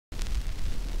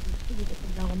sing it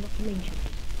if I'm not to mention it.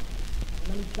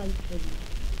 I'm only playing three.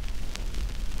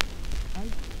 Okay?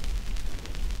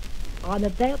 I'm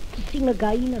about to sing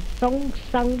again a song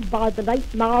sung by the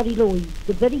late Mary Lloyd,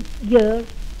 the very year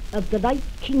of the late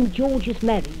King George's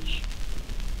marriage,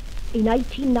 in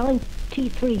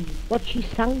 1893, what she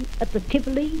sung at the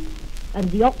Tivoli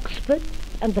and the Oxford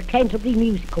and the Canterbury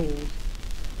music halls.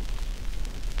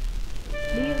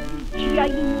 Mary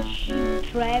Jane, she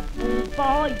travelled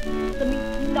by the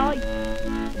midnight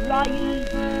rail.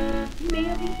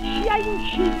 Mary Jane,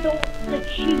 she thought that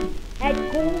she had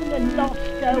gone and lost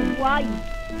her way.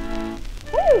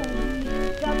 Oh,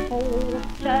 Mr.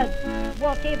 Porter,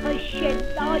 whatever shall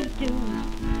I do?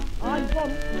 I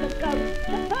want to go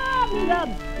to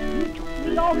Birmingham. You took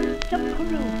me on to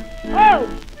Crewe. Oh,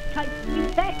 take me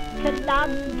back to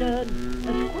London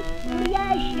as quickly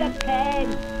as you can.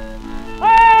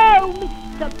 Oh,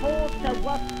 Mr. Porter,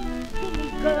 what silly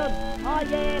girl I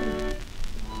am.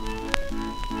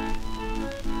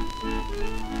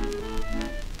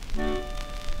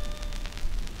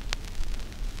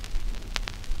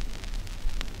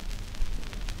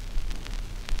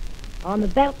 I'm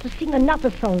about to sing another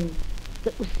song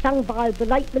that was sung by the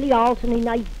late Billy Alton in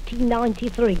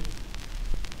 1893.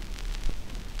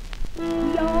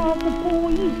 We are the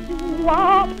boys who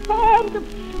are fond of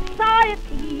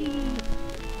society.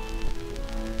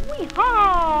 We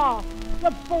are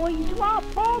the boys who are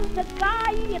fond of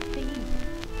gaiety.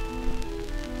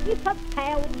 If a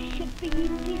pal should be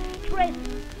in distress,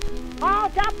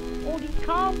 hard up or he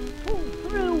can't pull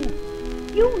through,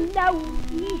 you know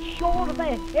he's sure of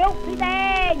a helping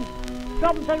hand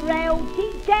from the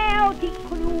rowdy-dowdy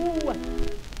crew.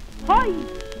 Hi,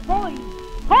 boys,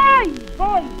 hi,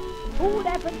 boys, who'll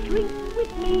have a drink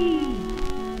with me?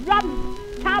 Rum,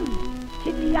 tum,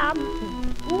 tiddly-um,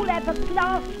 who'll have a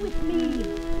glass with me?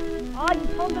 I'm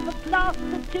fond of a glass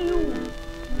or two.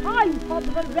 I'm fond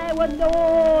of a row and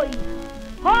noise.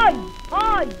 Hi,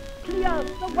 hi, clear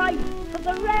the way for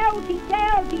the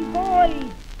rowdy-dowdy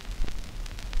boys.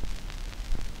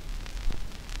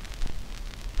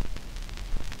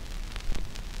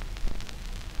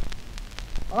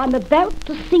 I'm about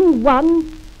to sing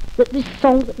this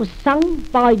song that was sung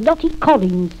by Lottie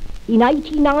Collins in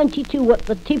 1892 at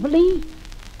the Tivoli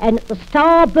and at the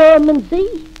Star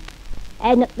Bermondsey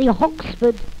and at the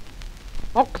Oxford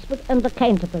and the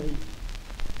Canterbury.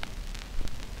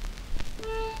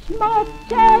 Smart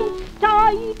and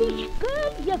stylish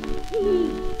girl, you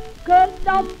see, girl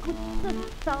of good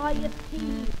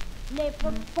society,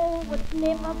 never forward,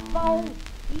 never fall,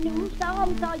 in whose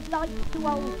arms I'd like to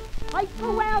hold. I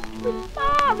go out with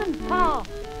Ma and Pa.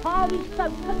 Pa is so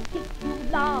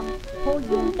particular, for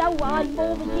you know I'm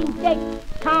always in debt.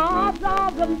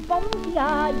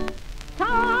 Ta-ra-rum-bom-de-ay,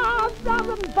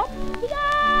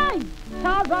 ta-ra-rum-bom-de-ay,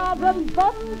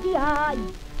 ta-ra-rum-bom-de-ay,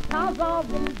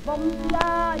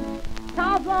 ta-ra-rum-bom-de-ay,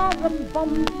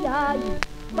 ta-ra-rum-bom-de-ay.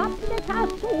 But let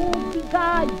us all be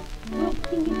gay, we'll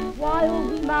sing it while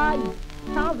we may.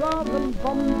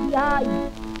 Ta-ra-rum-bom-de-ay,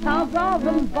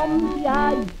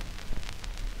 ta-ra-rum-bom-de-ay.